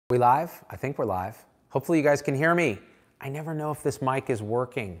We live? I think we're live. Hopefully you guys can hear me. I never know if this mic is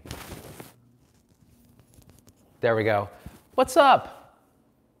working. There we go. What's up?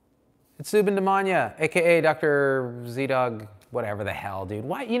 It's Zubin Damania, AKA Dr. ZDogg, whatever the hell, dude.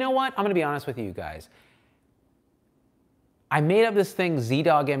 Why? You know what? I'm gonna be honest with you guys. I made up this thing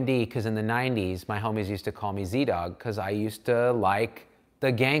ZDoggMD because in the 90s, my homies used to call me ZDogg because I used to like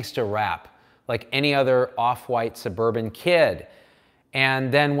the gangster rap like any other off-white suburban kid.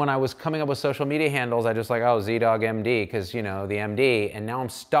 And then when I was coming up with social media handles, I just like, oh, ZDoggMD, because, you know, the MD, and now I'm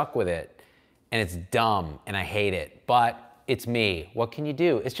stuck with it. And it's dumb, and I hate it, but it's me. What can you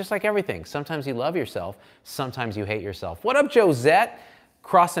do? It's just like everything. Sometimes you love yourself, sometimes you hate yourself. What up, Josette?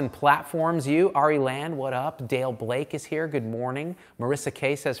 Crossing platforms, you. Ari Land, what up? Dale Blake is here, good morning. Marissa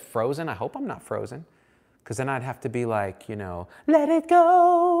K says frozen. I hope I'm not frozen, because then I'd have to be like, you know, let it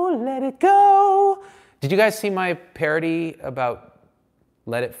go, let it go. Did you guys see my parody about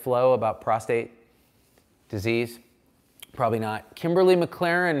Let It Flow about prostate disease? Probably not. Kimberly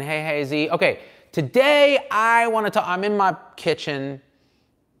McLaren, hey Z. Okay, today I want to talk, I'm in my kitchen.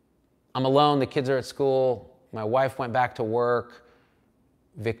 I'm alone, the kids are at school. My wife went back to work.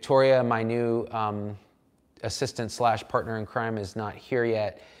 Victoria, my new assistant slash partner in crime, is not here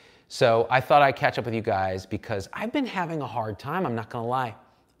yet. So I thought I'd catch up with you guys because I've been having a hard time, I'm not gonna lie.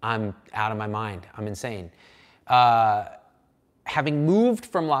 I'm out of my mind, I'm insane. Having moved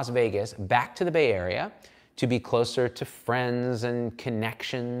from Las Vegas back to the Bay Area to be closer to friends and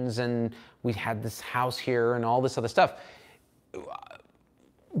connections, and we had this house here and all this other stuff.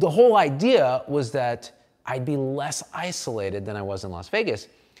 The whole idea was that I'd be less isolated than I was in Las Vegas.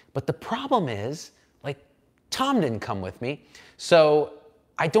 But the problem is, like, Tom didn't come with me. So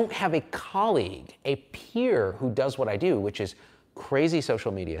I don't have a colleague, a peer who does what I do, which is crazy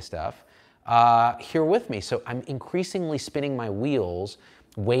social media stuff, here with me. So I'm increasingly spinning my wheels,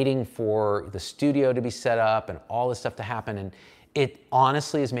 waiting for the studio to be set up and all this stuff to happen. And it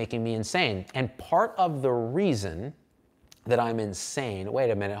honestly is making me insane. And part of the reason that I'm insane,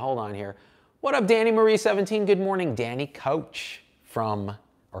 wait a minute, hold on here. What up, Danny Marie 17? Good morning, Danny Coach from,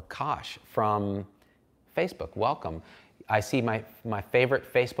 or Kosh from Facebook. Welcome. I see my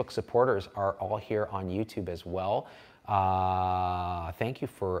favorite Facebook supporters are all here on YouTube as well. Thank you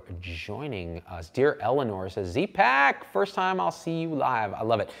for joining us. Dear Eleanor says, Z-Pack, first time I'll see you live. I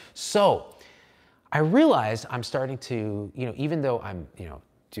love it. So I realized I'm starting to, you know, even though I'm, you know,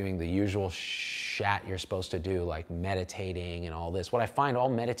 doing the usual shat you're supposed to do, like meditating and all this, what I find all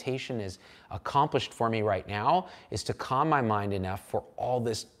meditation is accomplished for me right now is to calm my mind enough for all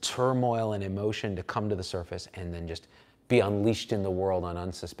this turmoil and emotion to come to the surface and then just be unleashed in the world on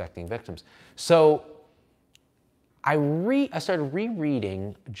unsuspecting victims. So I started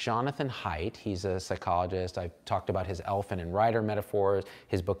rereading Jonathan Haidt. He's a psychologist. I've talked about his elephant and rider metaphors,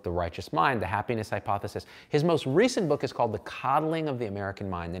 his book, The Righteous Mind, The Happiness Hypothesis. His most recent book is called The Coddling of the American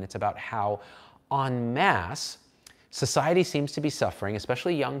Mind, and it's about how, en masse, society seems to be suffering,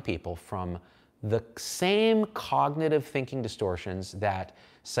 especially young people, from the same cognitive thinking distortions that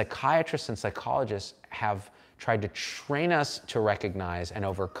psychiatrists and psychologists have tried to train us to recognize and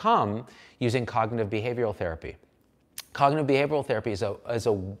overcome using cognitive behavioral therapy. Cognitive behavioral therapy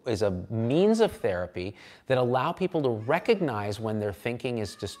is a means of therapy that allow people to recognize when their thinking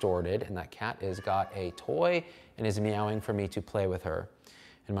is distorted, and that cat has got a toy and is meowing for me to play with her.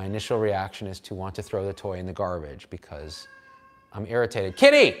 And my initial reaction is to want to throw the toy in the garbage because I'm irritated.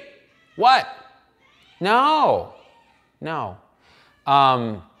 Kitty! What? No. No.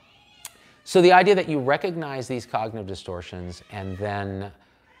 So the idea that you recognize these cognitive distortions and then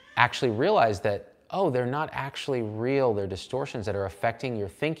actually realize that, oh, they're not actually real. They're distortions that are affecting your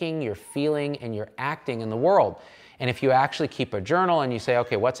thinking, your feeling, and your acting in the world. And if you actually keep a journal and you say,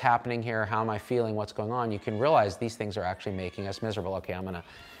 okay, what's happening here? How am I feeling? What's going on? You can realize these things are actually making us miserable. Okay,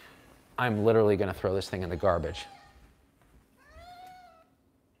 I'm literally gonna throw this thing in the garbage.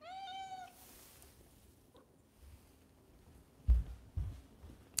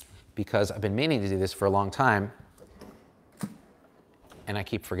 Because I've been meaning to do this for a long time, and I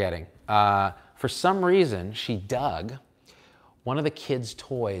keep forgetting. For some reason, she dug one of the kids'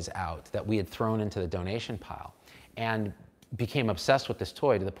 toys out that we had thrown into the donation pile and became obsessed with this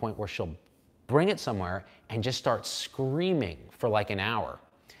toy to the point where she'll bring it somewhere and just start screaming for like an hour.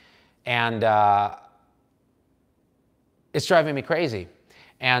 And it's driving me crazy.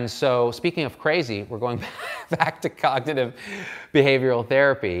 And so speaking of crazy, we're going back to cognitive behavioral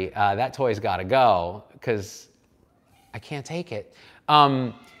therapy. That toy's gotta go because I can't take it.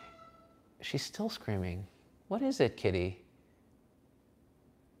 She's still screaming. What is it, kitty?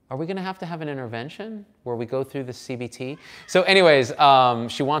 Are we going to have an intervention where we go through the CBT? So anyways,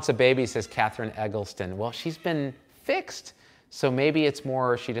 she wants a baby, says Catherine Eggleston. Well, she's been fixed. So maybe it's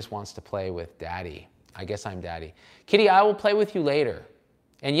more she just wants to play with daddy. I guess I'm daddy. Kitty, I will play with you later.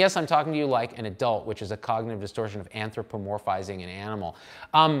 And yes, I'm talking to you like an adult, which is a cognitive distortion of anthropomorphizing an animal.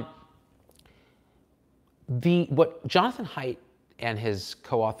 What Jonathan Haidt and his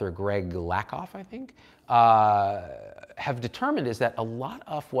co-author Greg Lakoff, I think, have determined is that a lot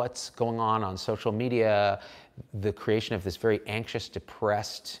of what's going on social media, the creation of this very anxious,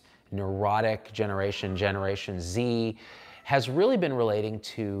 depressed, neurotic Generation Z, has really been relating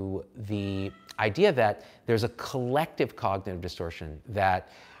to the idea that there's a collective cognitive distortion that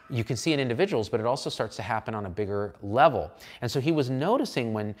you can see in individuals, but it also starts to happen on a bigger level. And so he was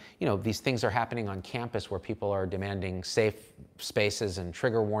noticing when, these things are happening on campus where people are demanding safe spaces and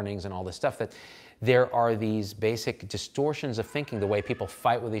trigger warnings and all this stuff, that there are these basic distortions of thinking, the way people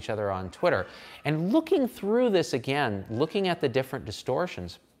fight with each other on Twitter. And looking through this again, looking at the different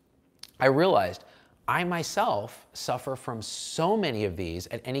distortions, I realized I myself suffer from so many of these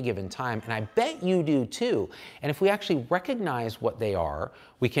at any given time, and I bet you do too. And if we actually recognize what they are,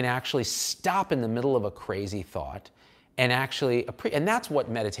 we can actually stop in the middle of a crazy thought and and that's what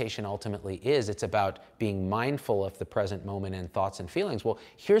meditation ultimately is. It's about being mindful of the present moment and thoughts and feelings. Well,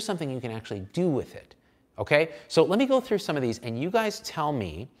 here's something you can actually do with it. Okay, so let me go through some of these, and you guys tell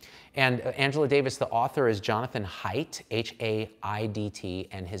me. And Angela Davis, the author, is Jonathan Haidt, H-A-I-D-T,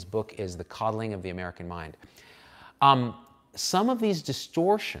 and his book is The Coddling of the American Mind. Some of these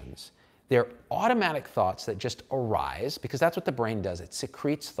distortions, they're automatic thoughts that just arise, because that's what the brain does. It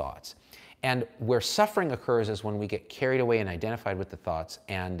secretes thoughts. And where suffering occurs is when we get carried away and identified with the thoughts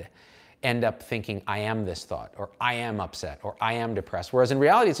and end up thinking, I am this thought, or I am upset, or I am depressed. Whereas in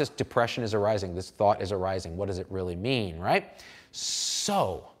reality, it's just depression is arising. This thought is arising. What does it really mean, right?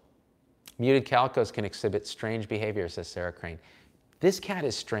 So, muted calicos can exhibit strange behavior, says Sarah Crane. This cat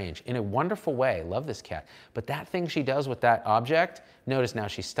is strange in a wonderful way. Love this cat. But that thing she does with that object, notice now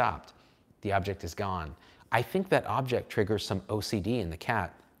she stopped. The object is gone. I think that object triggers some OCD in the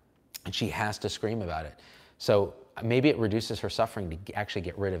cat, and she has to scream about it. So maybe it reduces her suffering to actually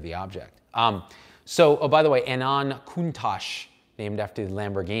get rid of the object. Oh, by the way, Anand Kuntash, named after the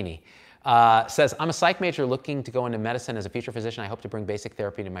Lamborghini, says, I'm a psych major looking to go into medicine. As a future physician, I hope to bring basic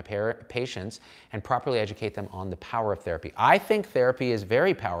therapy to my patients and properly educate them on the power of therapy. I think therapy is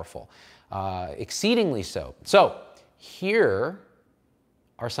very powerful, exceedingly so. So here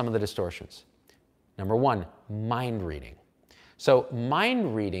are some of the distortions. Number one, mind reading. So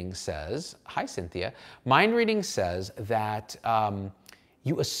mind reading says, hi Cynthia, mind reading says that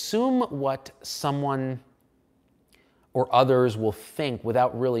you assume what someone or others will think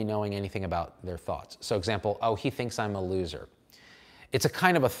without really knowing anything about their thoughts. So example, oh, he thinks I'm a loser. It's a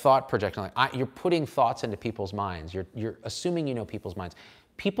kind of a thought projection. Like you're putting thoughts into people's minds. You're assuming you know people's minds.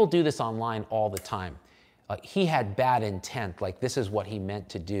 People do this online all the time. He had bad intent, like this is what he meant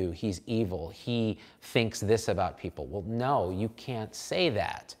to do. He's evil. He thinks this about people. Well, no, you can't say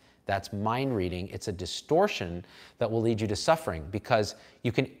that. That's mind reading. It's a distortion that will lead you to suffering, because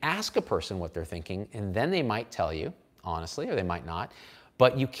you can ask a person what they're thinking and then they might tell you, honestly, or they might not,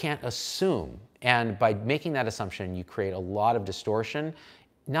 but you can't assume. And by making that assumption, you create a lot of distortion,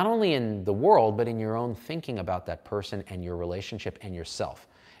 not only in the world, but in your own thinking about that person and your relationship and yourself.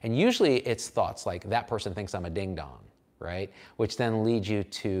 And usually it's thoughts like, that person thinks I'm a ding-dong, right? Which then leads you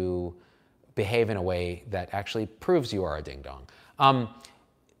to behave in a way that actually proves you are a ding-dong.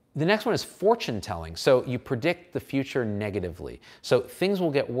 The next one is fortune telling. So you predict the future negatively. So things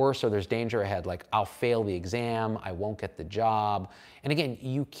will get worse or there's danger ahead, like I'll fail the exam, I won't get the job. And again,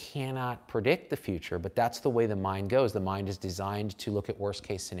 you cannot predict the future, but that's the way the mind goes. The mind is designed to look at worst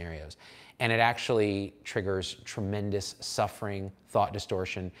case scenarios. And it actually triggers tremendous suffering, thought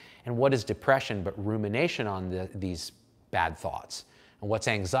distortion. And what is depression but rumination on these bad thoughts? And what's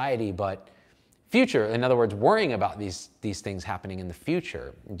anxiety but future? In other words, worrying about these things happening in the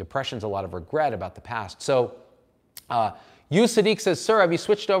future. Depression's a lot of regret about the past. So, Sadiq says, sir, have you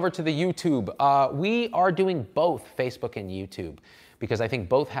switched over to the YouTube? We are doing both Facebook and YouTube, because I think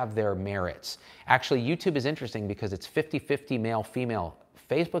both have their merits. Actually, YouTube is interesting because it's 50-50 male-female.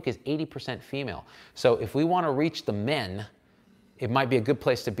 Facebook is 80% female. So if we want to reach the men, it might be a good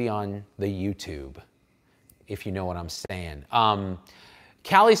place to be on the YouTube, if you know what I'm saying.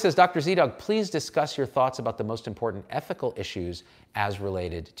 Callie says, Dr. ZDogg, please discuss your thoughts about the most important ethical issues as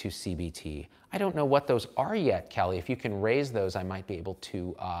related to CBT. I don't know what those are yet, Callie. If you can raise those, I might be able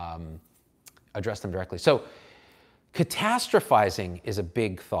to address them directly. So catastrophizing is a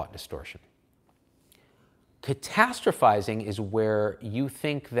big thought distortion. Catastrophizing is where you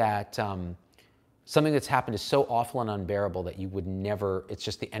think that something that's happened is so awful and unbearable that you would never, it's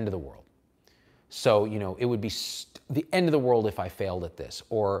just the end of the world. So, you know, it would be the end of the world if I failed at this.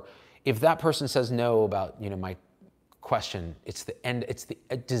 Or if that person says no about, you know, my question, it's the end, it's the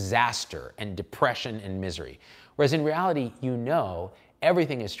disaster and depression and misery. Whereas in reality, you know,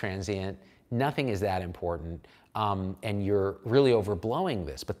 everything is transient, nothing is that important, and you're really overblowing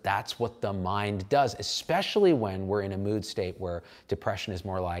this. But that's what the mind does, especially when we're in a mood state where depression is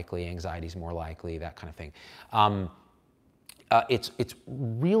more likely, anxiety is more likely, that kind of thing. It's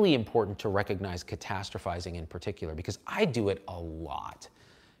really important to recognize catastrophizing in particular, because I do it a lot.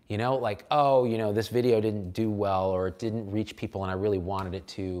 You know, like, oh, you know, this video didn't do well, or it didn't reach people and I really wanted it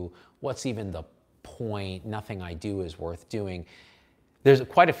to. What's even the point? Nothing I do is worth doing. There's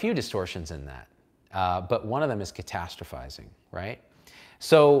quite a few distortions in that, but one of them is catastrophizing, right?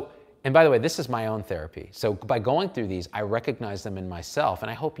 So, and by the way, this is my own therapy. So by going through these, I recognize them in myself,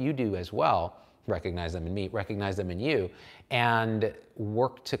 and I hope you do as well. Recognize them in me, recognize them in you, and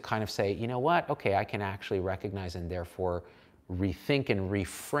work to kind of say, you know what, okay, I can actually recognize and therefore rethink and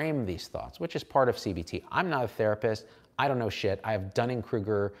reframe these thoughts, which is part of CBT. I'm not a therapist. I don't know shit. I have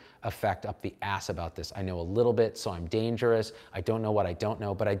Dunning-Kruger effect up the ass about this. I know a little bit, so I'm dangerous. I don't know what I don't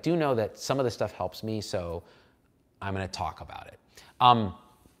know, but I do know that some of this stuff helps me, so I'm going to talk about it.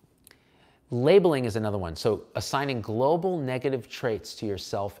 Labeling is another one. So assigning global negative traits to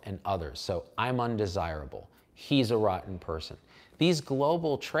yourself and others. So I'm undesirable. He's a rotten person. These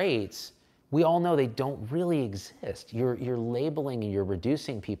global traits, we all know they don't really exist. You're labeling and you're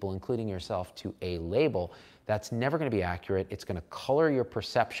reducing people, including yourself, to a label. That's never going to be accurate. It's going to color your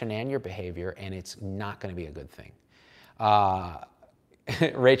perception and your behavior, and it's not going to be a good thing.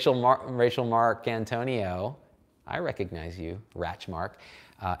 Rachel Mark Antonio, I recognize you, Ratch Mark.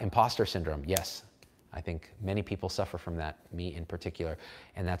 Imposter syndrome, yes. I think many people suffer from that, me in particular,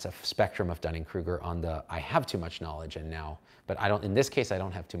 and that's a spectrum of Dunning-Kruger on the I have too much knowledge and now, but I don't, in this case, I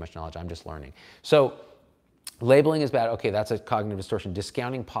don't have too much knowledge, I'm just learning. So labeling is bad, okay, that's a cognitive distortion.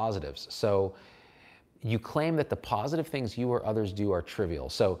 Discounting positives. So you claim that the positive things you or others do are trivial.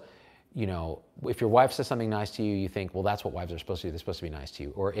 So, you know, if your wife says something nice to you, you think, well, that's what wives are supposed to do, they're supposed to be nice to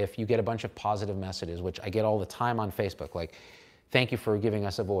you. Or if you get a bunch of positive messages, which I get all the time on Facebook, like, thank you for giving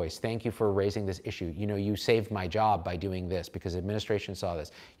us a voice. Thank you for raising this issue. You know, you saved my job by doing this because administration saw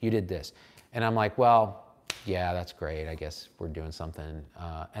this. You did this. And I'm like, well, yeah, that's great. I guess we're doing something.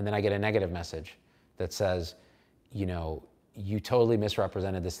 And then I get a negative message that says, you know, you totally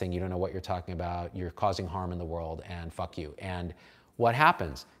misrepresented this thing. You don't know what you're talking about. You're causing harm in the world, and fuck you. And what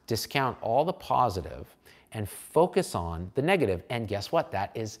happens? Discount all the positive and focus on the negative. And guess what?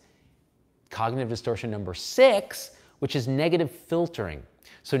 That is cognitive distortion number 6, which is negative filtering.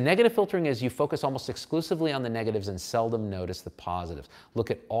 So negative filtering is you focus almost exclusively on the negatives and seldom notice the positives.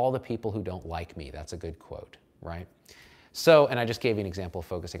 Look at all the people who don't like me. That's a good quote, right? So, and I just gave you an example of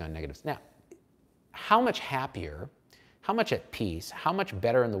focusing on negatives. Now, how much happier, how much at peace, how much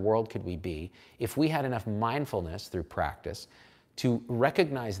better in the world could we be if we had enough mindfulness through practice to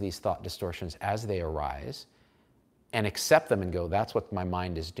recognize these thought distortions as they arise and accept them and go, that's what my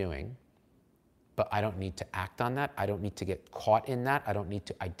mind is doing. But I don't need to act on that. I don't need to get caught in that. I don't need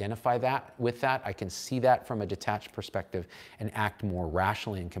to identify that with that. I can see that from a detached perspective and act more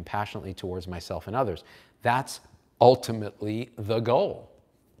rationally and compassionately towards myself and others. That's ultimately the goal.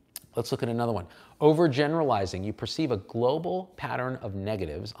 Let's look at another one. Overgeneralizing. You perceive a global pattern of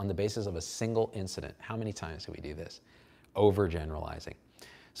negatives on the basis of a single incident. How many times do we do this? Overgeneralizing.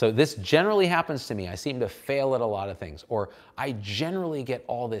 So this generally happens to me. I seem to fail at a lot of things. Or I generally get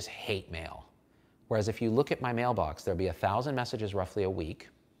all this hate mail. Whereas if you look at my mailbox, there'll be 1,000 messages roughly a week.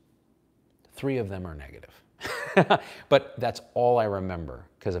 3 of them are negative. But that's all I remember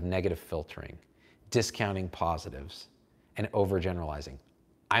because of negative filtering, discounting positives, and overgeneralizing.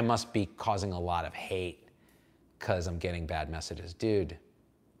 I must be causing a lot of hate because I'm getting bad messages. Dude,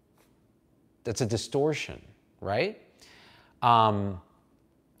 that's a distortion, right?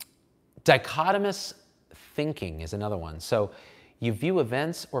 Dichotomous thinking is another one. So you view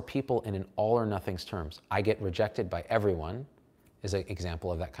events or people in an all or nothings terms. I get rejected by everyone is an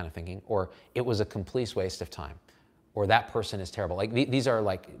example of that kind of thinking. Or it was a complete waste of time. Or that person is terrible. Like these are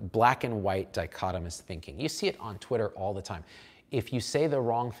like black and white dichotomous thinking. You see it on Twitter all the time. If you say the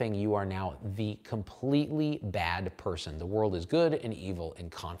wrong thing, you are now the completely bad person. The world is good and evil in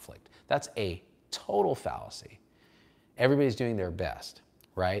conflict. That's a total fallacy. Everybody's doing their best,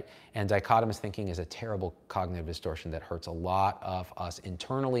 right? And dichotomous thinking is a terrible cognitive distortion that hurts a lot of us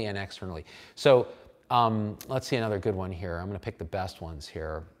internally and externally. So let's see another good one here. I'm going to pick the best ones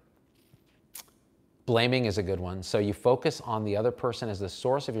here. Blaming is a good one. So you focus on the other person as the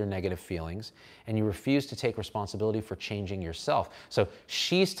source of your negative feelings, and you refuse to take responsibility for changing yourself. So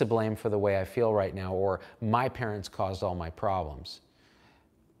she's to blame for the way I feel right now, or my parents caused all my problems.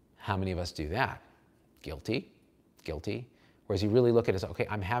 How many of us do that? Guilty, guilty. Whereas you really look at it as, okay,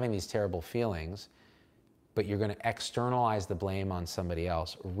 I'm having these terrible feelings, but you're going to externalize the blame on somebody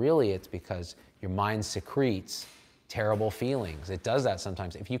else. Really, it's because your mind secretes terrible feelings. It does that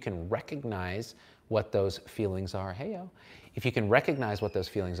sometimes. If you can recognize what those feelings are, if you can recognize what those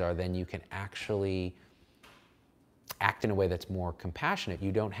feelings are, then you can actually act in a way that's more compassionate.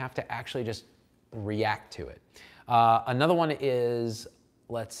 You don't have to actually just react to it. Another one is,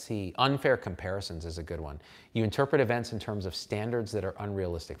 let's see, unfair comparisons is a good one. You interpret events in terms of standards that are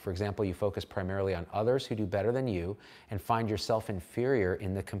unrealistic. For example, you focus primarily on others who do better than you and find yourself inferior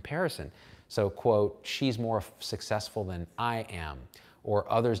in the comparison. So, quote, she's more successful than I am, or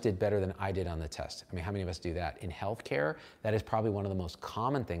others did better than I did on the test. I mean, how many of us do that? In healthcare, that is probably one of the most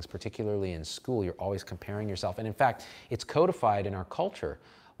common things, particularly in school. You're always comparing yourself. And in fact, it's codified in our culture.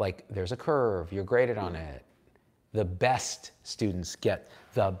 Like, there's a curve, you're graded on it. The best students get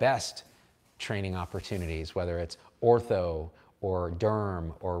the best training opportunities, whether it's ortho or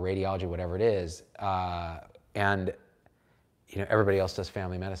derm or radiology, whatever it is, and everybody else does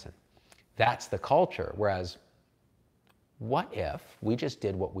family medicine. That's the culture. Whereas, what if we just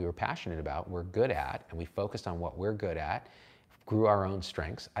did what we were passionate about, we're good at, and we focused on what we're good at, grew our own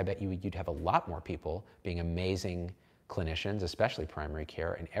strengths? I bet you'd have a lot more people being amazing clinicians, especially primary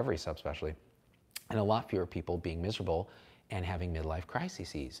care and every subspecialty, and a lot fewer people being miserable and having midlife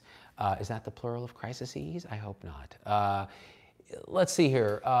crises. Is that the plural of crises? I hope not. Let's see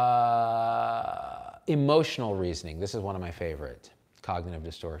here. Emotional reasoning. This is one of my favorite cognitive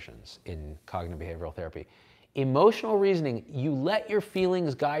distortions in cognitive behavioral therapy. Emotional reasoning, you let your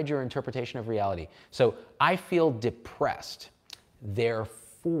feelings guide your interpretation of reality. So I feel depressed,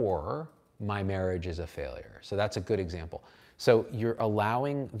 therefore my marriage is a failure. So that's a good example. So you're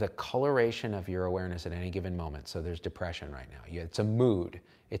allowing the coloration of your awareness at any given moment. So there's depression right now. It's a mood,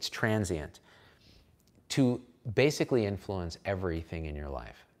 it's transient, to basically influence everything in your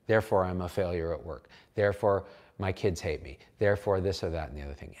life. Therefore, I'm a failure at work. Therefore, my kids hate me. Therefore, this or that and the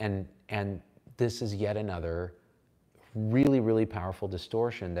other thing. And this is yet another really, really powerful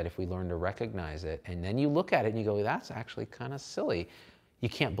distortion that if we learn to recognize it, and then you look at it and you go, that's actually kind of silly. You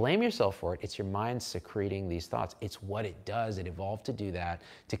can't blame yourself for it. It's your mind secreting these thoughts. It's what it does. It evolved to do that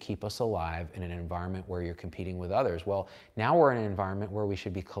to keep us alive in an environment where you're competing with others. Well, now we're in an environment where we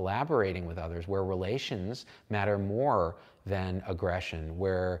should be collaborating with others, where relations matter more than aggression,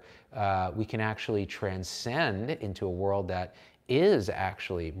 where we can actually transcend into a world that is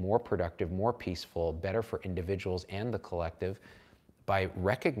actually more productive, more peaceful, better for individuals and the collective by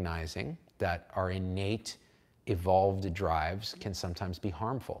recognizing that our innate evolved drives can sometimes be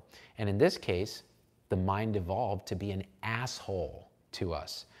harmful. And in this case, the mind evolved to be an asshole to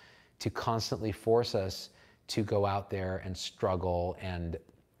us, to constantly force us to go out there and struggle. And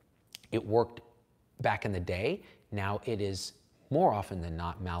it worked back in the day. Now it is more often than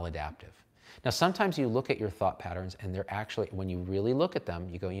not maladaptive. Now, sometimes you look at your thought patterns and they're actually, when you really look at them,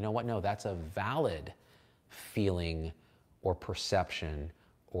 you go, you know what? No, that's a valid feeling or perception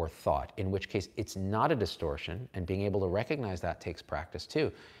or thought, in which case it's not a distortion, and being able to recognize that takes practice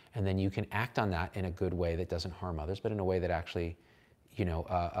too. And then you can act on that in a good way that doesn't harm others, but in a way that actually,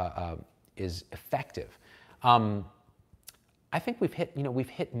 is effective. I think we've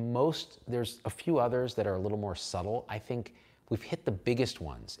hit most, there's a few others that are a little more subtle. I think we've hit the biggest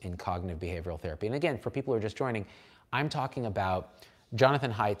ones in cognitive behavioral therapy. And again, for people who are just joining, I'm talking about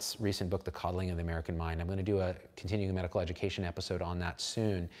Jonathan Haidt's recent book, The Coddling of the American Mind. I'm going to do a continuing medical education episode on that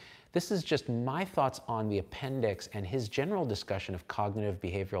soon. This is just my thoughts on the appendix and his general discussion of cognitive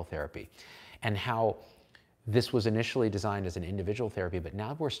behavioral therapy and how this was initially designed as an individual therapy, but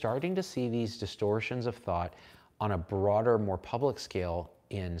now we're starting to see these distortions of thought on a broader, more public scale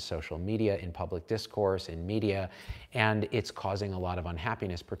in social media, in public discourse, in media, and it's causing a lot of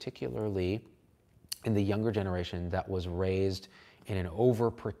unhappiness, particularly in the younger generation that was raised in an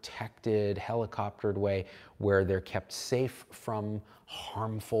overprotected, helicoptered way where they're kept safe from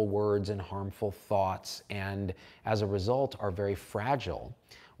harmful words and harmful thoughts, and as a result are very fragile.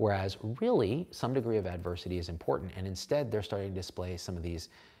 Whereas really, some degree of adversity is important, and instead they're starting to display some of these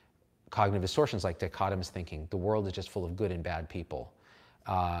cognitive distortions like dichotomous thinking. The world is just full of good and bad people.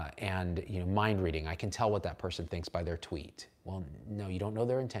 And mind reading. I can tell what that person thinks by their tweet. Well, no, you don't know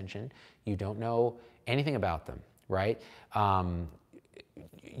their intention. You don't know anything about them, right?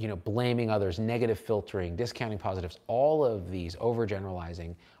 blaming others, negative filtering, discounting positives, all of these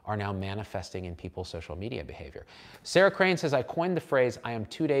overgeneralizing are now manifesting in people's social media behavior. Sarah Crane says, I coined the phrase, I am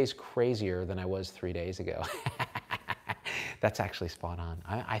 2 days crazier than I was 3 days ago. That's actually spot on.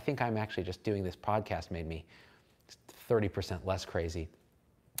 I think I'm actually just doing this podcast made me 30% less crazy.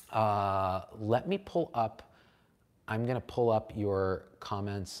 Let me pull up, I'm gonna pull up your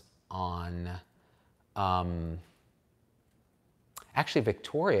comments on, actually,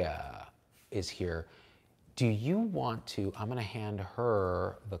 Victoria is here. Do you want to, I'm gonna hand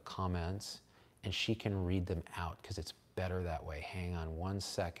her the comments and she can read them out because it's better that way. Hang on 1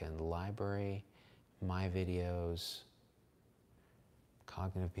 second. Library, my videos,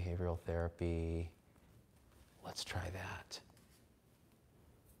 cognitive behavioral therapy. Let's try that.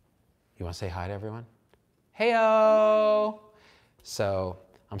 You wanna say hi to everyone? Heyo! So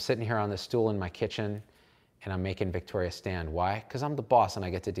I'm sitting here on this stool in my kitchen and I'm making Victoria stand. Why? Because I'm the boss and I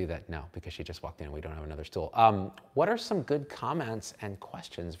get to do that. No, because she just walked in and we don't have another stool. What are some good comments and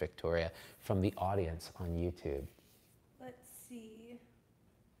questions, Victoria, from the audience on YouTube? Let's see.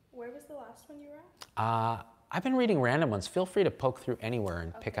 Where was the last one you were at? I've been reading random ones. Feel free to poke through anywhere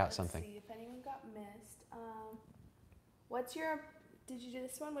and pick out something. Let's see if anyone got missed. Did you do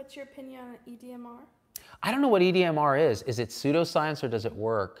this one? What's your opinion on EDMR? I don't know what EDMR is. Is it pseudoscience or does it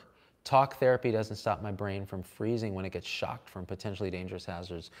work? Talk therapy doesn't stop my brain from freezing when it gets shocked from potentially dangerous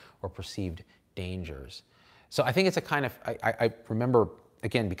hazards or perceived dangers. So I think it's a kind of, I remember,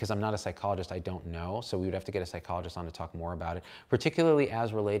 again, because I'm not a psychologist, I don't know, so we would have to get a psychologist on to talk more about it, particularly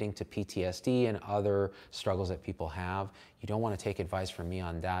as relating to PTSD and other struggles that people have. You don't want to take advice from me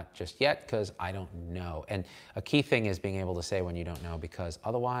on that just yet because I don't know. And a key thing is being able to say when you don't know, because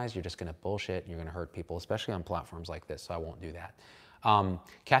otherwise you're just going to bullshit and you're going to hurt people, especially on platforms like this, so I won't do that.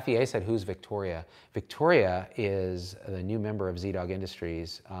 Kathy A said, who's Victoria? Victoria is the new member of ZDogg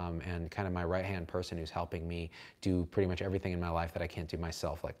Industries and kind of my right-hand person who's helping me do pretty much everything in my life that I can't do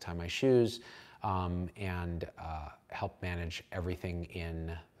myself, like tie my shoes and help manage everything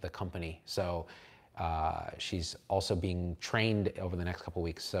in the company. So she's also being trained over the next couple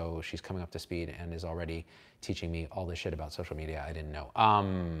weeks, so she's coming up to speed and is already teaching me all this shit about social media I didn't know.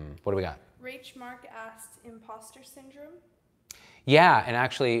 What do we got? Rach Mark asked, imposter syndrome? Yeah, and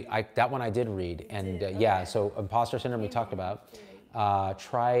actually, that one I did read, and yeah, so imposter syndrome we talked about.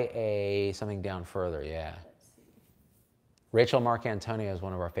 Try something down further, yeah. Rachel Mark Antonio is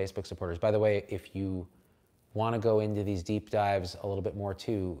one of our Facebook supporters. By the way, if you want to go into these deep dives a little bit more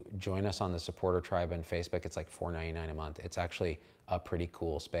too, join us on the supporter tribe on Facebook. It's like $4.99 a month. It's actually a pretty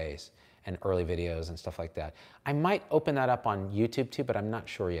cool space, and early videos and stuff like that. I might open that up on YouTube too, but I'm not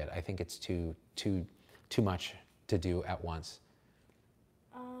sure yet. I think it's too much to do at once.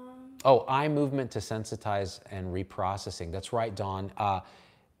 Oh, eye movement to sensitize and reprocessing. That's right, Dawn.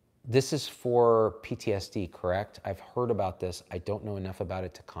 This is for PTSD, correct? I've heard about this. I don't know enough about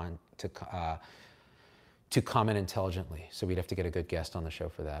it to comment intelligently. So we'd have to get a good guest on the show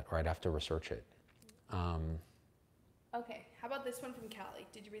for that, or I'd have to research it. Okay, how about this one from Callie?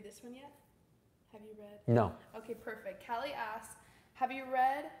 Did you read this one yet? Have you read? No. Okay, perfect. Callie asks, have you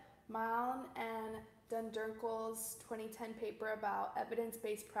read Malin and Dundurkel's 2010 paper about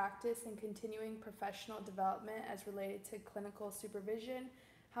evidence-based practice and continuing professional development as related to clinical supervision?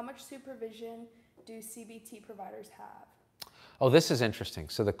 How much supervision do CBT providers have? Oh, this is interesting.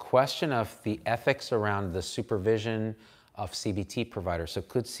 So the question of the ethics around the supervision of CBT providers. So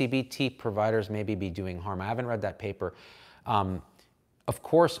could CBT providers maybe be doing harm? I haven't read that paper. Of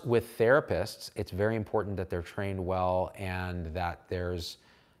course, with therapists, it's very important that they're trained well and that there's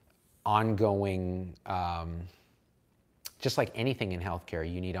ongoing, just like anything in healthcare,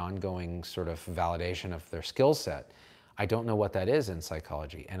 you need ongoing sort of validation of their skill set. I don't know what that is in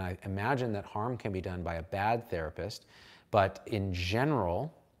psychology. And I imagine that harm can be done by a bad therapist, but in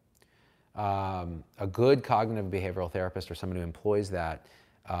general, a good cognitive behavioral therapist or someone who employs that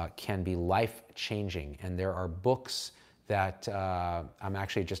can be life-changing. And there are books that I'm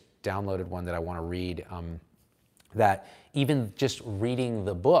actually just downloaded one that I want to read that even just reading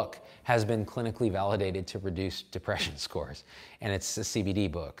the book has been clinically validated to reduce depression scores. And it's a CBD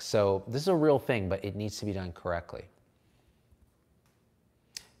book. So this is a real thing, but it needs to be done correctly.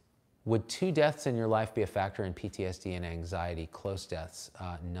 Would 2 deaths in your life be a factor in PTSD and anxiety? Close deaths,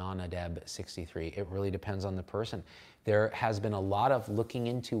 Nanadeb63. It really depends on the person. There has been a lot of looking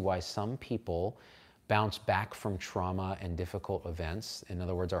into why some people bounce back from trauma and difficult events, in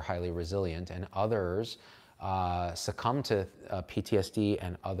other words, are highly resilient, and others succumb to PTSD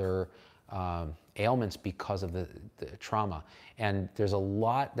and other ailments because of the trauma. And there's a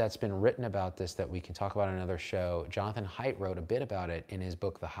lot that's been written about this that we can talk about in another show. Jonathan Haidt wrote a bit about it in his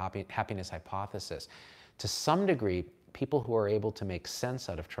book, The Happiness Hypothesis. To some degree, people who are able to make sense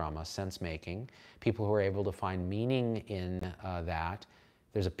out of trauma, sense-making, people who are able to find meaning in that,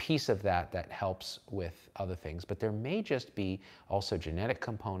 there's a piece of that that helps with other things. But there may just be also genetic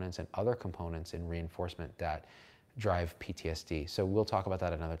components and other components in reinforcement that drive PTSD. So we'll talk about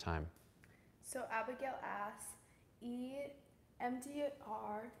that another time. So Abigail asks, EMDR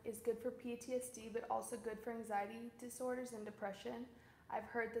is good for PTSD, but also good for anxiety disorders and depression. I've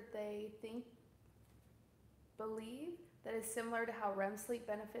heard that they believe that is similar to how REM sleep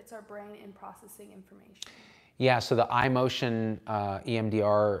benefits our brain in processing information. Yeah, so the iMotion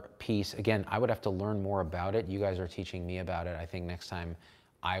EMDR piece, again, I would have to learn more about it. You guys are teaching me about it. I think next time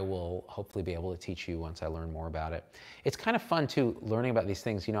I will hopefully be able to teach you once I learn more about it. It's kind of fun too, learning about these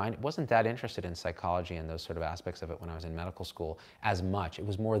things. You know, I wasn't that interested in psychology and those sort of aspects of it when I was in medical school as much. It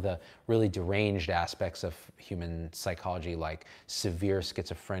was more the really deranged aspects of human psychology, like severe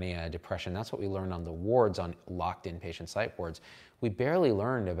schizophrenia, depression. That's what we learned on the wards, on locked inpatient psych wards. We barely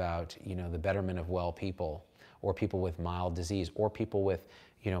learned about, you know, the betterment of well people, or people with mild disease, or people with,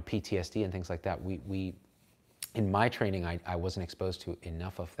 you know, PTSD and things like that. In my training, I wasn't exposed to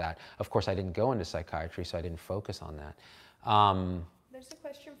enough of that. Of course, I didn't go into psychiatry, so I didn't focus on that. There's a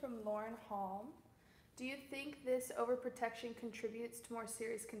question from Lauren Hall. Do you think this overprotection contributes to more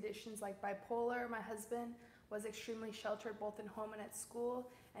serious conditions like bipolar? My husband was extremely sheltered both in home and at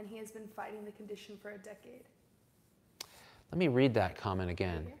school, and he has been fighting the condition for a decade. Let me read that comment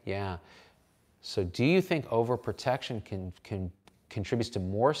again. Yeah. So do you think overprotection contributes to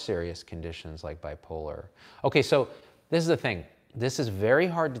more serious conditions like bipolar? Okay, so this is the thing. This is very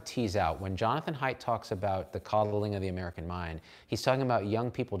hard to tease out. When Jonathan Haidt talks about the coddling of the American mind, he's talking about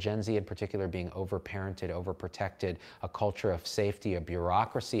young people, Gen Z in particular, being overparented, overprotected, a culture of safety, a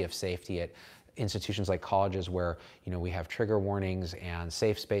bureaucracy of safety at institutions like colleges where, you know, we have trigger warnings and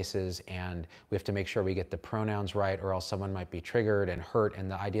safe spaces, and we have to make sure we get the pronouns right, or else someone might be triggered and hurt. And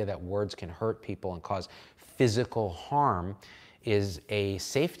the idea that words can hurt people and cause physical harm is a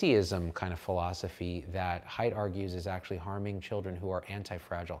safetyism kind of philosophy that Haidt argues is actually harming children who are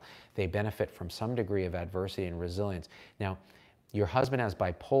anti-fragile. They benefit from some degree of adversity and resilience. Now, your husband has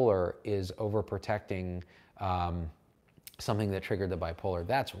bipolar, is overprotecting something that triggered the bipolar.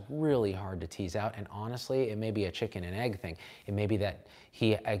 That's really hard to tease out, and honestly, it may be a chicken and egg thing. It may be that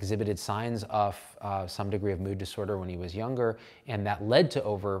he exhibited signs of some degree of mood disorder when he was younger, and that led to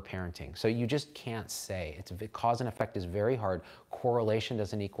overparenting. So you just can't say. Cause and effect is very hard. Correlation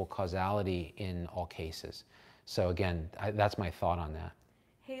doesn't equal causality in all cases. So again, that's my thought on that.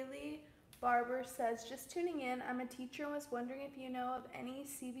 Haley Barber says, just tuning in, I'm a teacher and was wondering if you know of any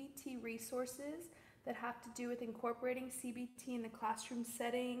CBT resources that have to do with incorporating CBT in the classroom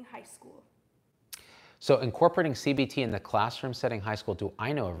setting, high school. So incorporating CBT in the classroom setting, high school, do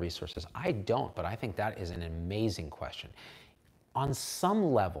I know of resources? I don't, but I think that is an amazing question. On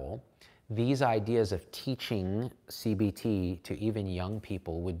some level, these ideas of teaching CBT to even young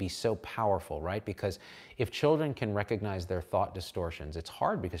people would be so powerful, right? Because if children can recognize their thought distortions, it's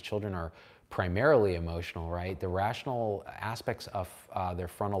hard because children are primarily emotional, right? The rational aspects of their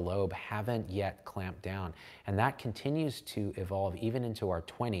frontal lobe haven't yet clamped down, and that continues to evolve even into our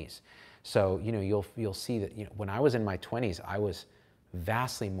 20s. So, you know, you'll see that, you know, when I was in my 20s, I was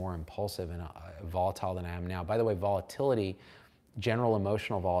vastly more impulsive and volatile than I am now. By the way, volatility, general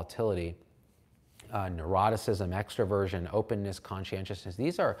emotional volatility, neuroticism, extroversion, openness, conscientiousness,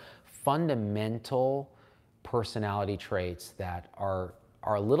 these are fundamental personality traits that are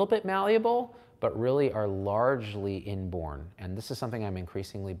a little bit malleable, but really are largely inborn. And this is something I'm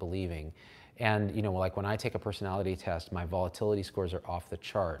increasingly believing. And, you know, like when I take a personality test, my volatility scores are off the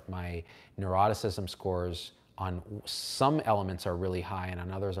chart. My neuroticism scores on some elements are really high and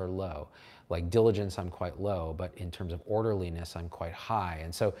on others are low. Like diligence, I'm quite low, but in terms of orderliness, I'm quite high.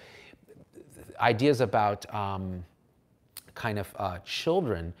 And so ideas about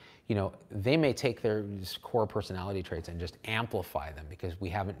children, you know, they may take their core personality traits and just amplify them because we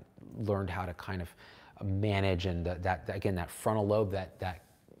haven't learned how to kind of manage, and again, that frontal lobe that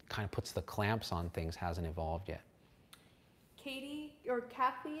kind of puts the clamps on things hasn't evolved yet.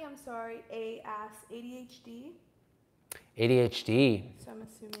 Kathy, asks ADHD. ADHD, So I'm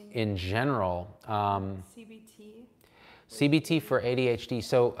assuming in general. CBT. CBT for ADHD.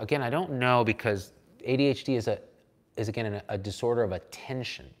 So again, I don't know, because ADHD is again a disorder of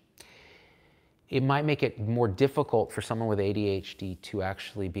attention. it might make it more difficult for someone with ADHD to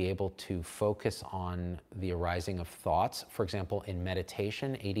actually be able to focus on the arising of thoughts. For example, in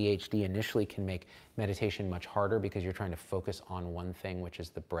meditation, ADHD initially can make meditation much harder because you're trying to focus on one thing, which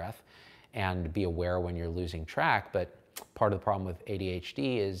is the breath, and be aware when you're losing track. But part of the problem with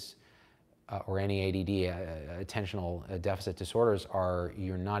ADHD is, or any ADD, attentional deficit disorders, are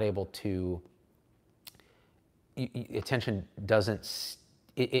you're not able to, attention doesn't,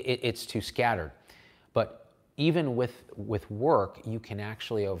 it's too scattered. But even with work, you can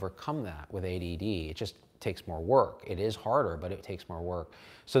actually overcome that with ADD. It just takes more work. It is harder, but it takes more work.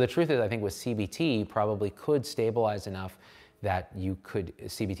 So the truth is, I think with CBT probably could stabilize enough that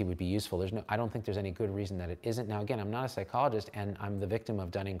CBT would be useful. I don't think there's any good reason that it isn't. Now again, I'm not a psychologist and I'm the victim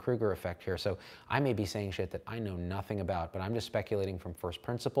of Dunning-Kruger effect here, so I may be saying shit that I know nothing about, but I'm just speculating from first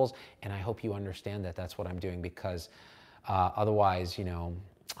principles, and I hope you understand that that's what I'm doing, because otherwise,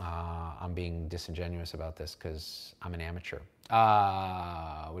 I'm being disingenuous about this because I'm an amateur.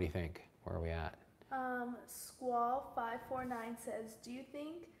 What do you think? Where are we at? Squall549 says, do you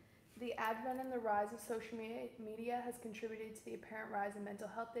think the advent and the rise of social media has contributed to the apparent rise in mental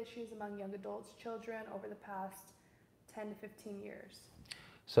health issues among young adults, children over the past 10 to 15 years?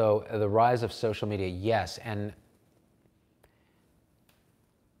 So the rise of social media, yes. And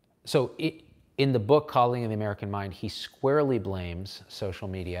so in the book, Coddling of the American Mind, he squarely blames social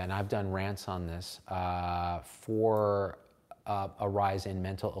media, and I've done rants on this, for a rise in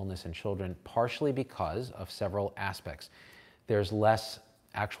mental illness in children, partially because of several aspects. There's less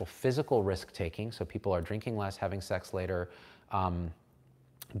actual physical risk-taking, so people are drinking less, having sex later,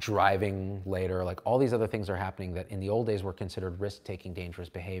 driving later, like all these other things are happening that in the old days were considered risk-taking, dangerous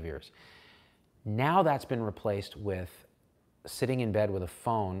behaviors. Now that's been replaced with sitting in bed with a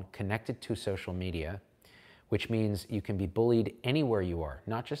phone connected to social media, which means you can be bullied anywhere you are,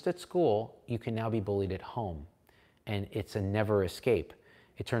 not just at school, you can now be bullied at home. And it's a never escape.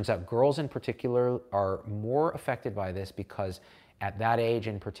 It turns out girls in particular are more affected by this because at that age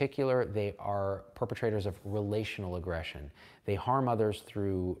in particular, they are perpetrators of relational aggression. They harm others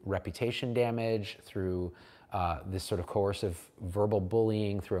through reputation damage, through this sort of coercive verbal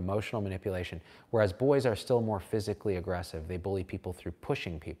bullying, through emotional manipulation, whereas boys are still more physically aggressive. They bully people through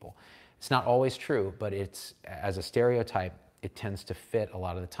pushing people. It's not always true, but it's, as a stereotype, it tends to fit a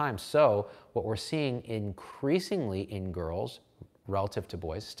lot of the time. So what we're seeing increasingly in girls relative to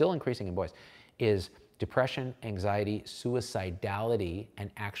boys, still increasing in boys, is depression, anxiety, suicidality,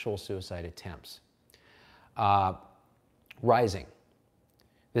 and actual suicide attempts. Rising.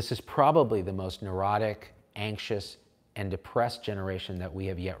 This is probably the most neurotic, anxious, and depressed generation that we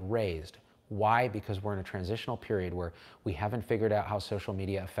have yet raised. Why? Because we're in a transitional period where we haven't figured out how social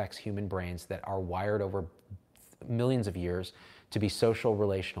media affects human brains that are wired over millions of years to be social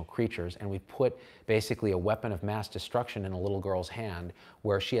relational creatures, and we've put basically a weapon of mass destruction in a little girl's hand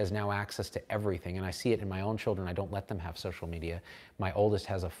where she has now access to everything. And I see it in my own children. I don't let them have social media. My oldest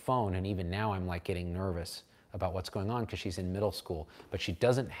has a phone, and even now I'm like getting nervous about what's going on because she's in middle school, but she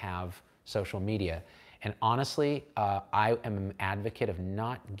doesn't have social media. And honestly, I am an advocate of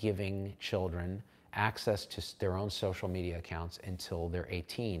not giving children access to their own social media accounts until they're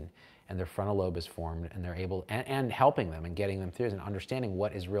 18 and their frontal lobe is formed and they're able, and helping them and getting them through and understanding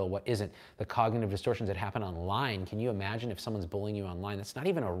what is real, what isn't. The cognitive distortions that happen online, can you imagine if someone's bullying you online? That's not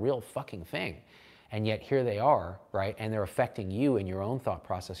even a real fucking thing. And yet here they are, right? And they're affecting you in your own thought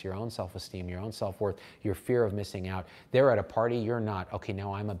process, your own self-esteem, your own self-worth, your fear of missing out. They're at a party, you're not. Okay,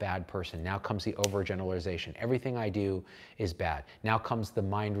 now I'm a bad person. Now comes the overgeneralization. Everything I do is bad. Now comes the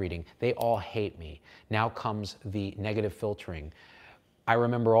mind reading. They all hate me. Now comes the negative filtering. I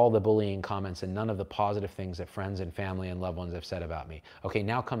remember all the bullying comments and none of the positive things that friends and family and loved ones have said about me. Okay,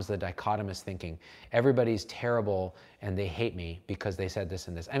 now comes the dichotomous thinking. Everybody's terrible and they hate me because they said this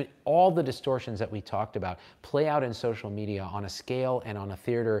and this. I mean, all the distortions that we talked about play out in social media on a scale and on a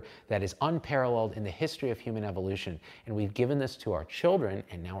theater that is unparalleled in the history of human evolution. And we've given this to our children,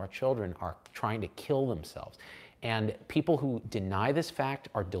 and now our children are trying to kill themselves. And people who deny this fact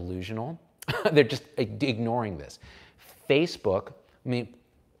are delusional. They're just ignoring this. Facebook, I mean,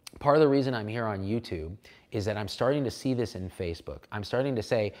 part of the reason I'm here on YouTube is that I'm starting to see this in Facebook. I'm starting to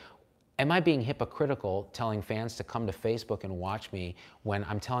say, am I being hypocritical telling fans to come to Facebook and watch me when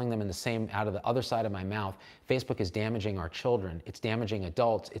I'm telling them in the same, out of the other side of my mouth, Facebook is damaging our children, it's damaging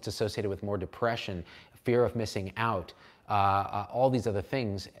adults, it's associated with more depression, fear of missing out, all these other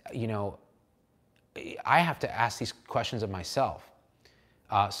things. You know, I have to ask these questions of myself.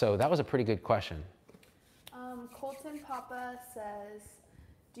 So that was a pretty good question. Colton Papa says,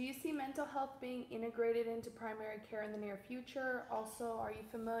 do you see mental health being integrated into primary care in the near future? Also, are you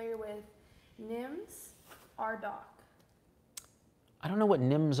familiar with NIMS, RDoc. I don't know what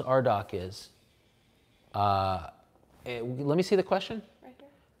NIMS RDoc is. Let me see the question. Right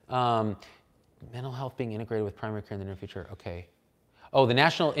here. Mental health being integrated with primary care in the near future. Okay. Oh, the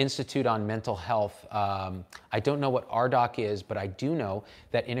National Institute on Mental Health. I don't know what RDoc is, but I do know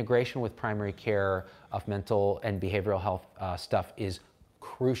that integration with primary care of mental and behavioral health stuff is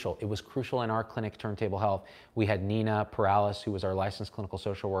crucial. It was crucial in our clinic, Turntable Health. We had Nina Perales, who was our licensed clinical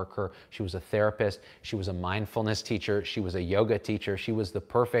social worker. She was a therapist. She was a mindfulness teacher. She was a yoga teacher. She was the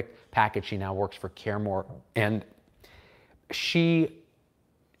perfect package. She now works for CareMore. And she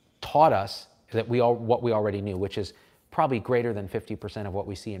taught us that what we already knew, which is probably greater than 50% of what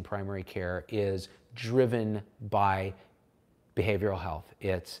we see in primary care is driven by behavioral health.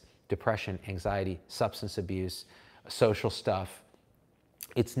 It's depression, anxiety, substance abuse, social stuff.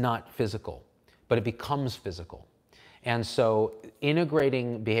 It's not physical, but it becomes physical. And so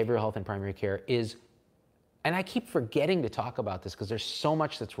integrating behavioral health in primary care is, and I keep forgetting to talk about this because there's so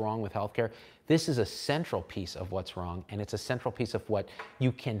much that's wrong with healthcare. This is a central piece of what's wrong, and it's a central piece of what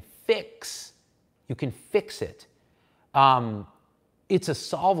you can fix. You can fix it. It's a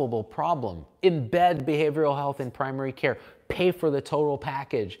solvable problem. Embed behavioral health in primary care. Pay for the total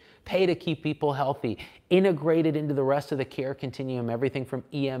package. Pay to keep people healthy. Integrate it into the rest of the care continuum, everything from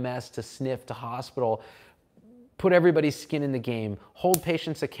EMS to SNF to hospital. Put everybody's skin in the game. Hold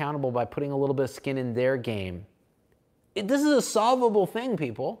patients accountable by putting a little bit of skin in their game. This is a solvable thing,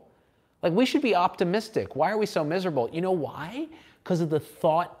 people. Like, we should be optimistic. Why are we so miserable? You know why? Because of the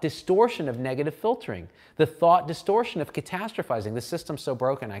thought distortion of negative filtering, the thought distortion of catastrophizing. The system's so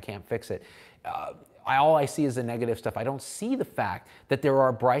broken, I can't fix it. All I see is the negative stuff. I don't see the fact that there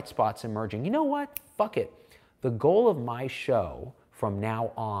are bright spots emerging. You know what? Fuck it. The goal of my show from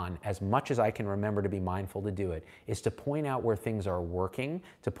now on, as much as I can remember to be mindful to do it, is to point out where things are working,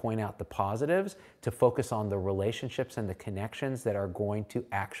 to point out the positives, to focus on the relationships and the connections that are going to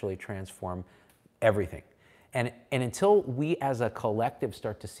actually transform everything. And until we as a collective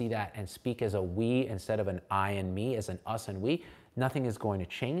start to see that and speak as a we instead of an I and me, as an us and we, nothing is going to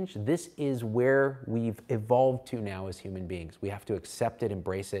change. This is where we've evolved to now as human beings. We have to accept it,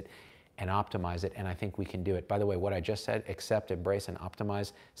 embrace it, and optimize it, and I think we can do it. By the way, what I just said, accept, embrace, and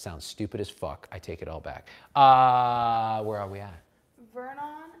optimize, sounds stupid as fuck. I take it all back. Where are we at?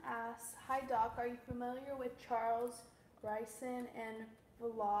 Vernon asks, hi doc, are you familiar with Charles Bryson and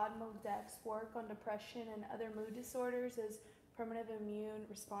Vlad Modek's work on depression and other mood disorders as primitive immune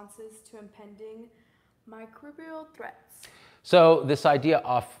responses to impending microbial threats? So this idea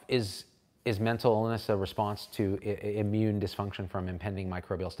of is mental illness a response to immune dysfunction from impending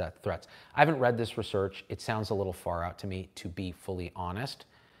microbial threats? I haven't read this research. It sounds a little far out to me, to be fully honest.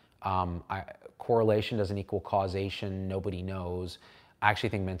 Correlation doesn't equal causation. Nobody knows. I actually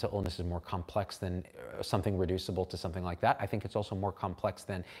think mental illness is more complex than something reducible to something like that. I think it's also more complex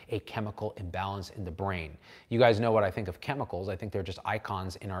than a chemical imbalance in the brain. You guys know what I think of chemicals. I think they're just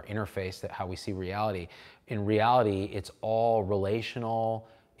icons in our interface, that how we see reality. In reality, it's all relational.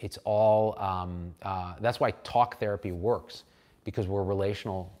 It's all, that's why talk therapy works, because we're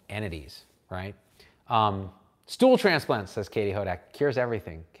relational entities, right? Stool transplants, says Katie Hodak. Cures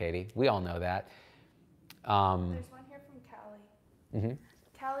everything, Katie. We all know that. There's one here from Callie. Mm-hmm.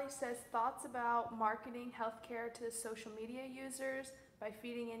 Callie says, thoughts about marketing healthcare to social media users by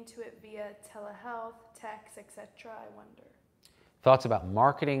feeding into it via telehealth, text, etc. I wonder. Thoughts about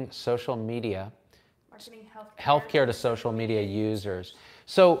marketing social media, marketing healthcare to social media users.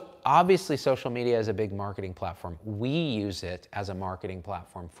 So obviously social media is a big marketing platform. We use it as a marketing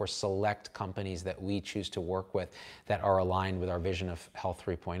platform for select companies that we choose to work with that are aligned with our vision of Health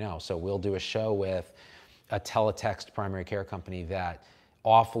 3.0. So we'll do a show with a teletext primary care company that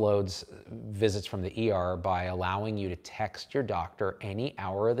offloads visits from the ER by allowing you to text your doctor any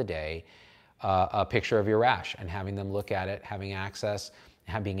hour of the day a picture of your rash and having them look at it, having access,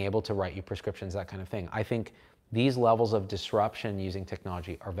 being able to write you prescriptions, that kind of thing. I think these levels of disruption using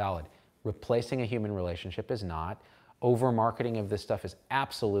technology are valid. Replacing a human relationship is not. Over-marketing of this stuff is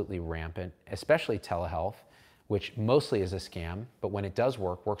absolutely rampant, especially telehealth, which mostly is a scam, but when it does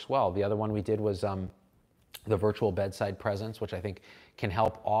work, works well. The other one we did was the virtual bedside presence, which I think can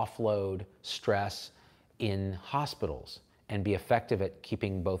help offload stress in hospitals and be effective at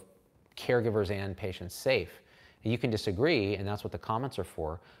keeping both caregivers and patients safe. You can disagree, and that's what the comments are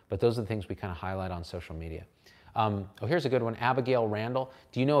for, but those are the things we kind of highlight on social media. Oh, here's a good one. Abigail Randall.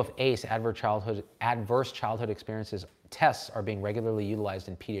 Do you know if ACE, adverse childhood experiences tests, are being regularly utilized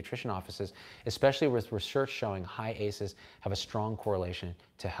in pediatrician offices, especially with research showing high ACEs have a strong correlation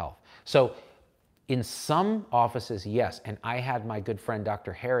to health? So In some offices, yes. And I had my good friend,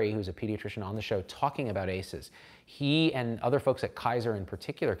 Dr. Harry, who's a pediatrician on the show, talking about ACEs. He and other folks at Kaiser in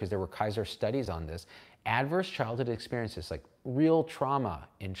particular, because there were Kaiser studies on this, adverse childhood experiences, like real trauma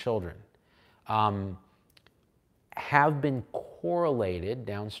in children, have been correlated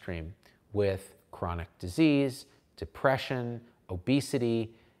downstream with chronic disease, depression,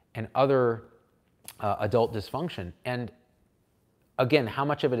 obesity, and other adult dysfunction. And again, how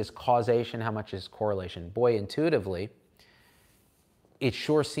much of it is causation, how much is correlation? Boy, intuitively, it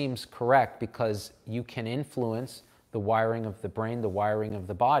sure seems correct because you can influence the wiring of the brain, the wiring of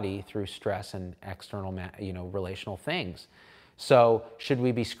the body through stress and external, relational things. So should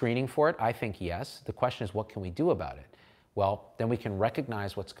we be screening for it? I think yes. The question is, what can we do about it? Well, then we can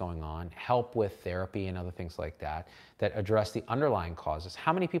recognize what's going on, help with therapy and other things like that, that address the underlying causes.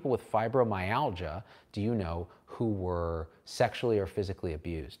 How many people with fibromyalgia do you know who were sexually or physically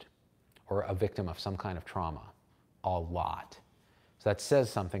abused or a victim of some kind of trauma? A lot. So that says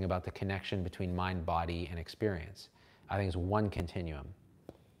something about the connection between mind, body, and experience. I think it's one continuum.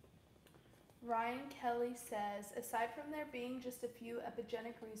 Ryan Kelly says, aside from there being just a few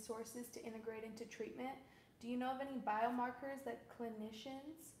epigenetic resources to integrate into treatment, do you know of any biomarkers that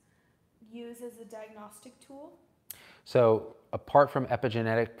clinicians use as a diagnostic tool? So apart from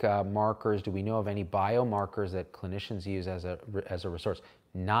epigenetic markers, do we know of any biomarkers that clinicians use as a resource?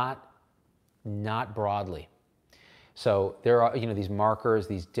 Not broadly. So there are these markers,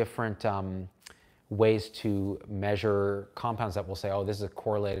 these different ways to measure compounds that will say, oh, this is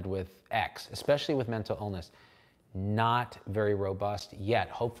correlated with X, especially with mental illness. Not very robust yet.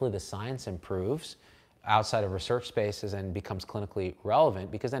 Hopefully the science improves outside of research spaces and becomes clinically relevant,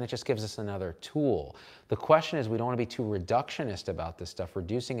 because then it just gives us another tool. The question is, we don't want to be too reductionist about this stuff.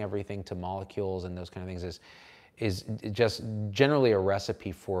 Reducing everything to molecules and those kind of things is just generally a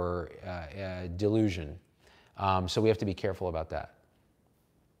recipe for delusion. So we have to be careful about that.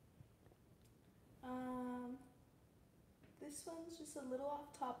 This one's just a little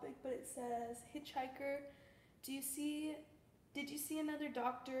off topic, but it says, Hitchhiker, did you see another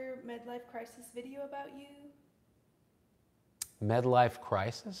Dr. Midlife Crisis video about you? Midlife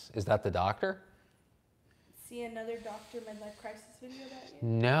Crisis? Is that the doctor? See another Dr. Midlife Crisis video about you?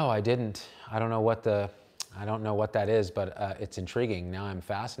 No, I didn't. I don't know what that is, but it's intriguing. Now I'm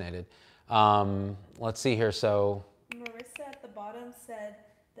fascinated. Let's see here. So Marissa at the bottom said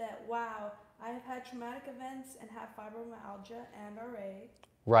that, wow, I have had traumatic events and have fibromyalgia and RA.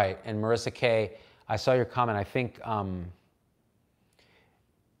 Right, and Marissa K, I saw your comment. I think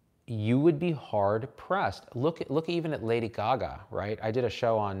you would be hard pressed. Look even at Lady Gaga, right? I did a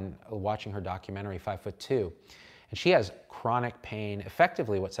show on watching her documentary, 5'2", and she has chronic pain,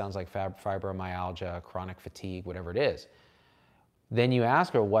 effectively what sounds like fibromyalgia, chronic fatigue, whatever it is. Then you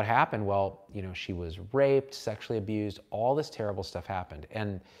ask her what happened. Well, she was raped, sexually abused, all this terrible stuff happened.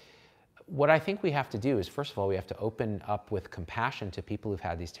 And what I think we have to do is, first of all, we have to open up with compassion to people who've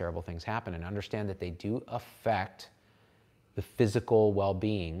had these terrible things happen and understand that they do affect the physical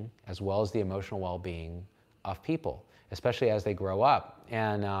well-being as well as the emotional well-being of people, especially as they grow up.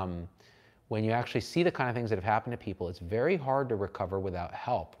 And when you actually see the kind of things that have happened to people, it's very hard to recover without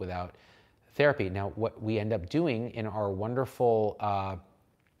help, without therapy. Now, what we end up doing in our wonderful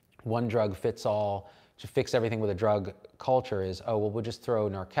one drug fits all, to fix everything with a drug culture is, oh, well, we'll just throw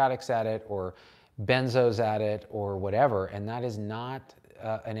narcotics at it or benzos at it or whatever. And that is not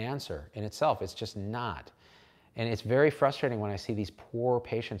an answer in itself. It's just not. And it's very frustrating when I see these poor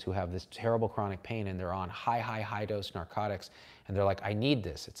patients who have this terrible chronic pain and they're on high dose narcotics and they're like, I need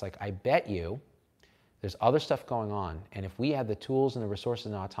this. It's like, I bet you there's other stuff going on. And if we had the tools and the resources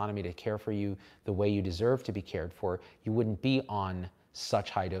and autonomy to care for you the way you deserve to be cared for, you wouldn't be on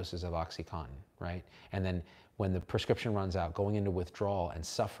such high doses of OxyContin, right? And then when the prescription runs out, going into withdrawal and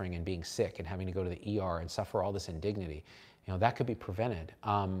suffering and being sick and having to go to the ER and suffer all this indignity, that could be prevented.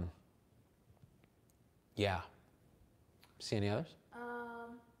 Yeah. See any others?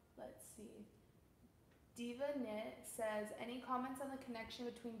 Let's see. Diva Knit says, any comments on the connection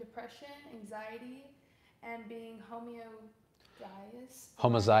between depression, anxiety, and being homozygous?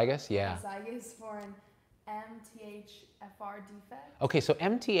 Homozygous, yeah. Homozygous for an MTHFR defect? Okay, so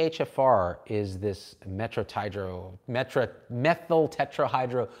MTHFR is this methyl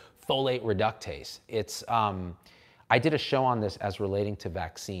tetrahydrofolate reductase. It's, I did a show on this as relating to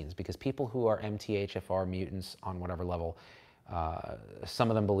vaccines, because people who are MTHFR mutants on whatever level,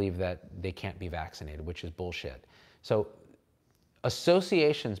 some of them believe that they can't be vaccinated, which is bullshit. So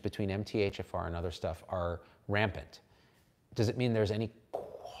associations between MTHFR and other stuff are rampant. Does it mean there's any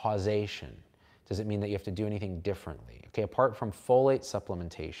causation? Does it mean that you have to do anything differently? Okay, apart from folate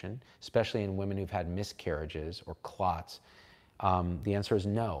supplementation, especially in women who've had miscarriages or clots, the answer is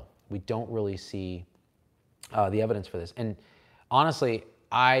no. We don't really see the evidence for this. And honestly,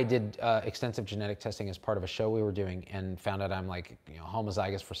 I did extensive genetic testing as part of a show we were doing and found out I'm like,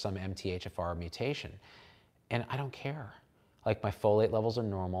 homozygous for some MTHFR mutation. And I don't care. Like, my folate levels are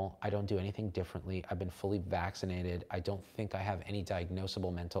normal. I don't do anything differently. I've been fully vaccinated. I don't think I have any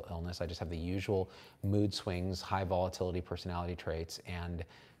diagnosable mental illness. I just have the usual mood swings, high volatility personality traits, and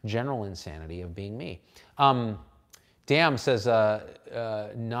general insanity of being me. Dam says,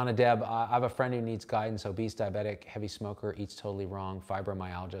 Nana Deb, I have a friend who needs guidance, obese, diabetic, heavy smoker, eats totally wrong,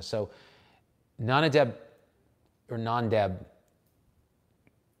 fibromyalgia. So Nana Deb, or non-Deb,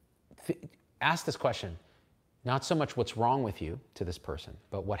 ask this question. Not so much what's wrong with you to this person,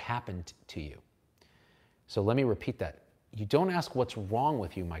 but what happened to you. So let me repeat that. You don't ask what's wrong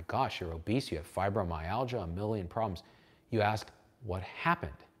with you. My gosh, you're obese, you have fibromyalgia, a million problems. You ask what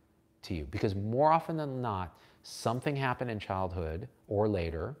happened to you, because more often than not, something happened in childhood or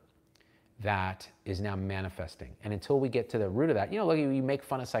later that is now manifesting. And until we get to the root of that, look, you make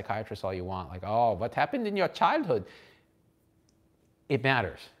fun of psychiatrists all you want, like, oh, what happened in your childhood? It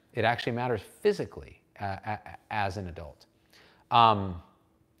matters. It actually matters physically as an adult.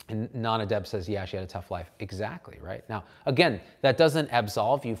 And Nana Deb says, yeah, she had a tough life. Exactly, right? Now, again, that doesn't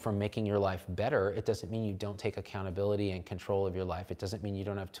absolve you from making your life better. It doesn't mean you don't take accountability and control of your life. It doesn't mean you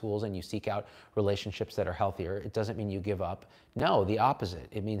don't have tools and you seek out relationships that are healthier. It doesn't mean you give up. No, the opposite.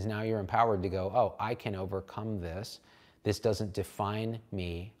 It means now you're empowered to go, oh, I can overcome this. This doesn't define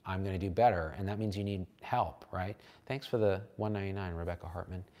me. I'm going to do better. And that means you need help, right? Thanks for the $1.99, Rebecca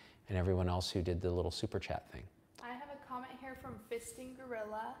Hartman, and everyone else who did the little super chat thing. I have a comment here from Fisting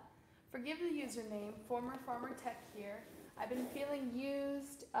Gorilla. Forgive the username, former farmer tech here. I've been feeling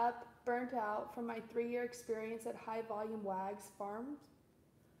used up, burnt out from my 3-year experience at high volume WAGs farms.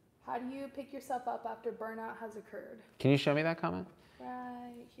 How do you pick yourself up after burnout has occurred? Can you show me that comment?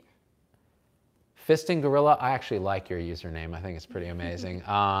 Right here. Fisting Gorilla, I actually like your username. I think it's pretty amazing.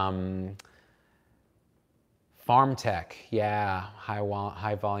 Farm tech, yeah,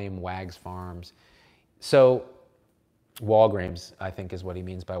 high volume WAGs farms. So Walgreens, I think, is what he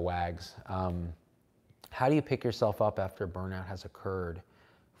means by WAGs. How do you pick yourself up after burnout has occurred?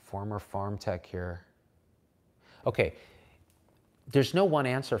 Former farm tech here. Okay, there's no one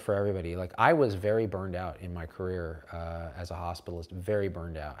answer for everybody. Like, I was very burned out in my career as a hospitalist, very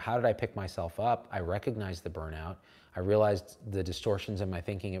burned out. How did I pick myself up? I recognized the burnout. I realized the distortions in my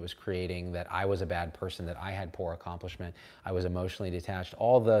thinking it was creating, that I was a bad person, that I had poor accomplishment, I was emotionally detached,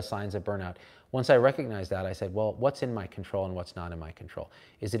 all the signs of burnout. Once I recognized that, I said, well, what's in my control and what's not in my control?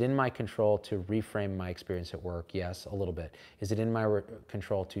 Is it in my control to reframe my experience at work? Yes, a little bit. Is it in my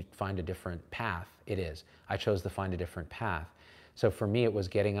control to find a different path? It is. I chose to find a different path. So for me, it was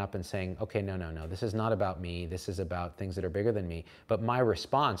getting up and saying, okay, no, this is not about me. This is about things that are bigger than me. But my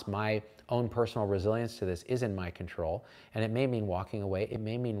response, my own personal resilience to this is in my control. And it may mean walking away. It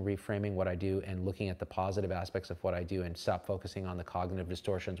may mean reframing what I do and looking at the positive aspects of what I do and stop focusing on the cognitive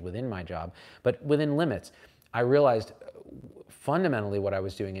distortions within my job, but within limits. I realized fundamentally what I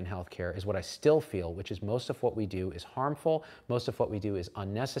was doing in healthcare is what I still feel, which is most of what we do is harmful, most of what we do is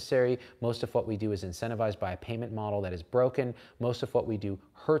unnecessary, most of what we do is incentivized by a payment model that is broken, most of what we do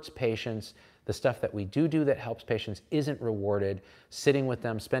hurts patients. The stuff that we do that helps patients isn't rewarded. Sitting with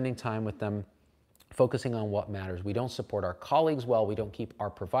them, spending time with them, focusing on what matters. We don't support our colleagues well. We don't keep our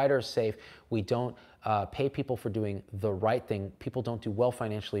providers safe. We don't pay people for doing the right thing. People don't do well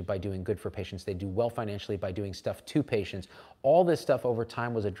financially by doing good for patients. They do well financially by doing stuff to patients. All this stuff over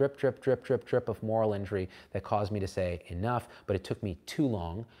time was a drip, drip, drip, drip, drip of moral injury that caused me to say enough, but it took me too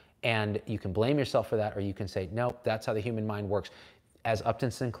long. And you can blame yourself for that, or you can say, no, that's how the human mind works. As Upton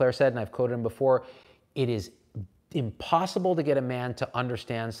Sinclair said, and I've quoted him before, it is impossible to get a man to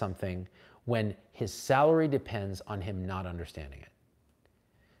understand something when his salary depends on him not understanding it.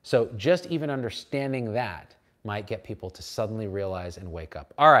 So just even understanding that might get people to suddenly realize and wake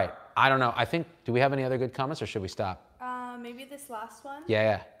up. All right, I don't know. I think, do we have any other good comments or should we stop? Maybe this last one.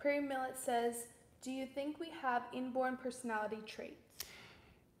 Yeah. Prairie Millet says, do you think we have inborn personality traits?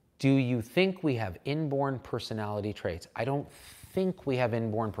 Do you think we have inborn personality traits? I don't think we have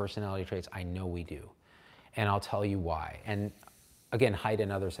inborn personality traits. I know we do. And I'll tell you why. And again, Haidt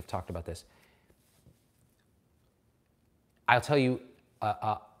and others have talked about this. I'll tell you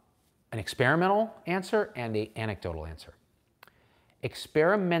an experimental answer and an anecdotal answer.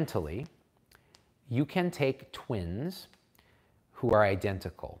 Experimentally, you can take twins who are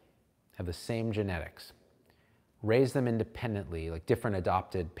identical, have the same genetics, raise them independently, like different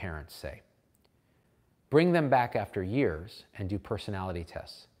adopted parents say. bring them back after years and do personality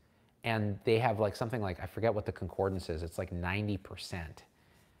tests. And they have like something like, I forget what the concordance is, it's like 90%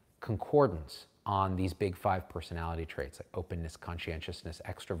 concordance on these big 5 personality traits like openness, conscientiousness,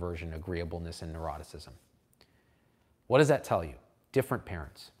 extroversion, agreeableness, and neuroticism. What does that tell you? Different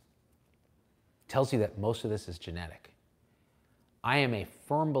parents. It tells you that most of this is genetic. I am a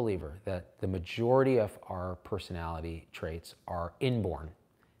firm believer that the majority of our personality traits are inborn.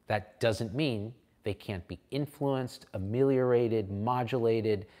 That doesn't mean they can't be influenced, ameliorated,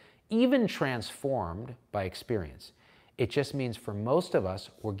 modulated, even transformed by experience. It just means for most of us,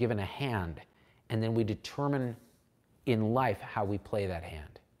 we're given a hand, and then we determine in life how we play that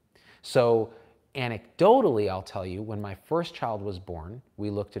hand. So anecdotally, I'll tell you, when my first child was born, we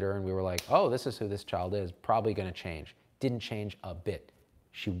looked at her and we were like, oh, this is who this child is, probably gonna change. Didn't change a bit.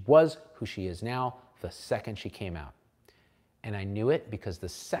 She was who she is now the second she came out. And I knew it because the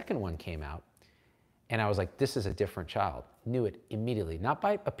second one came out, and I was like, this is a different child. Knew it immediately, not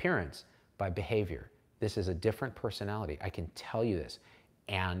by appearance, by behavior. This is a different personality. I can tell you this.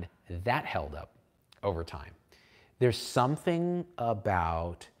 And that held up over time. There's something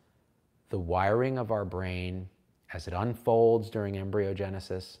about the wiring of our brain as it unfolds during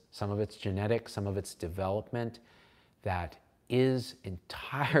embryogenesis, some of it's genetic, some of it's development, that is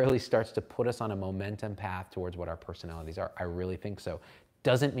entirely starts to put us on a momentum path towards what our personalities are. I really think so.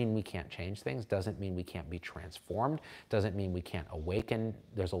 Doesn't mean we can't change things, doesn't mean we can't be transformed, doesn't mean we can't awaken.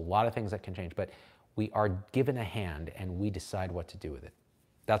 There's a lot of things that can change, but we are given a hand and we decide what to do with it.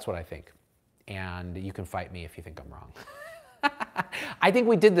 That's what I think. And you can fight me if you think I'm wrong. I think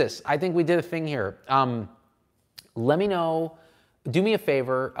we did this. I think we did a thing here. Let me know, do me a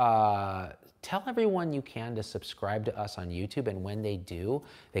favor, tell everyone you can to subscribe to us on YouTube, and when they do,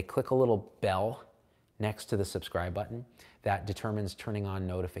 they click a little bell next to the subscribe button that determines turning on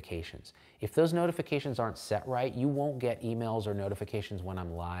notifications. If those notifications aren't set right, you won't get emails or notifications when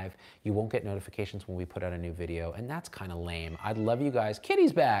I'm live. You won't get notifications when we put out a new video, and that's kind of lame. I'd love you guys,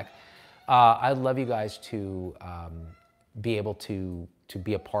 Kitty's back. I'd love you guys to be able to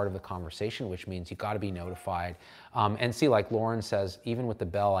be a part of the conversation, which means you got to be notified. And see, like Lauren says, even with the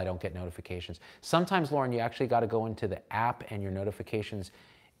bell, I don't get notifications. Sometimes, Lauren, you actually got to go into the app and your notifications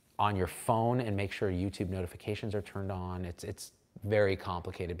on your phone and make sure YouTube notifications are turned on. It's very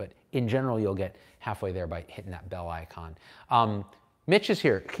complicated, but in general, you'll get halfway there by hitting that bell icon. Mitch is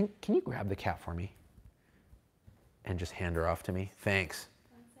here. Can you grab the cat for me and just hand her off to me? Thanks.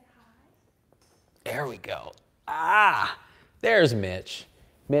 Want to say hi? There we go. Ah, there's Mitch.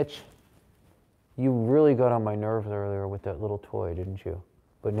 Mitch, you really got on my nerves earlier with that little toy, didn't you?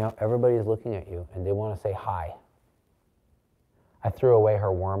 But now everybody's looking at you and they want to say hi. I threw away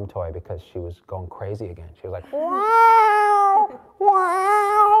her worm toy because she was going crazy again. She was like, wow,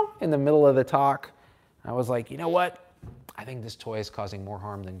 wow, in the middle of the talk. I was like, you know what? I think this toy is causing more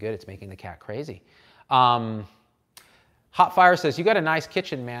harm than good. It's making the cat crazy. Hot Fire says, you got a nice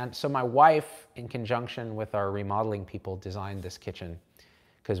kitchen, man. So my wife, in conjunction with our remodeling people, designed this kitchen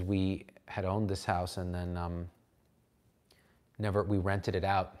because we had owned this house and then we rented it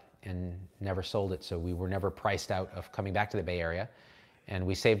out and never sold it. So we were never priced out of coming back to the Bay Area. And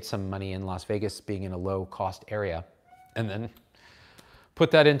we saved some money in Las Vegas being in a low cost area and then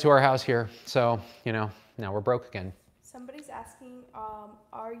put that into our house here. So, you know, now we're broke again. Somebody's asking,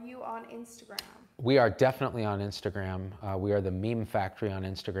 are you on Instagram? We are definitely on Instagram. We are the Meme Factory on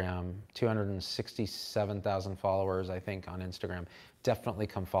Instagram. 267,000 followers, I think, on Instagram. Definitely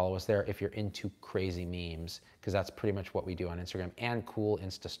come follow us there if you're into crazy memes, because that's pretty much what we do on Instagram, and cool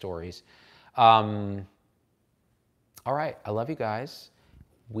Insta stories. All right, I love you guys.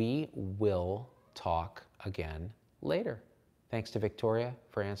 We will talk again later. Thanks to Victoria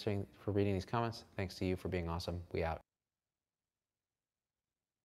for reading these comments. Thanks to you for being awesome. We out.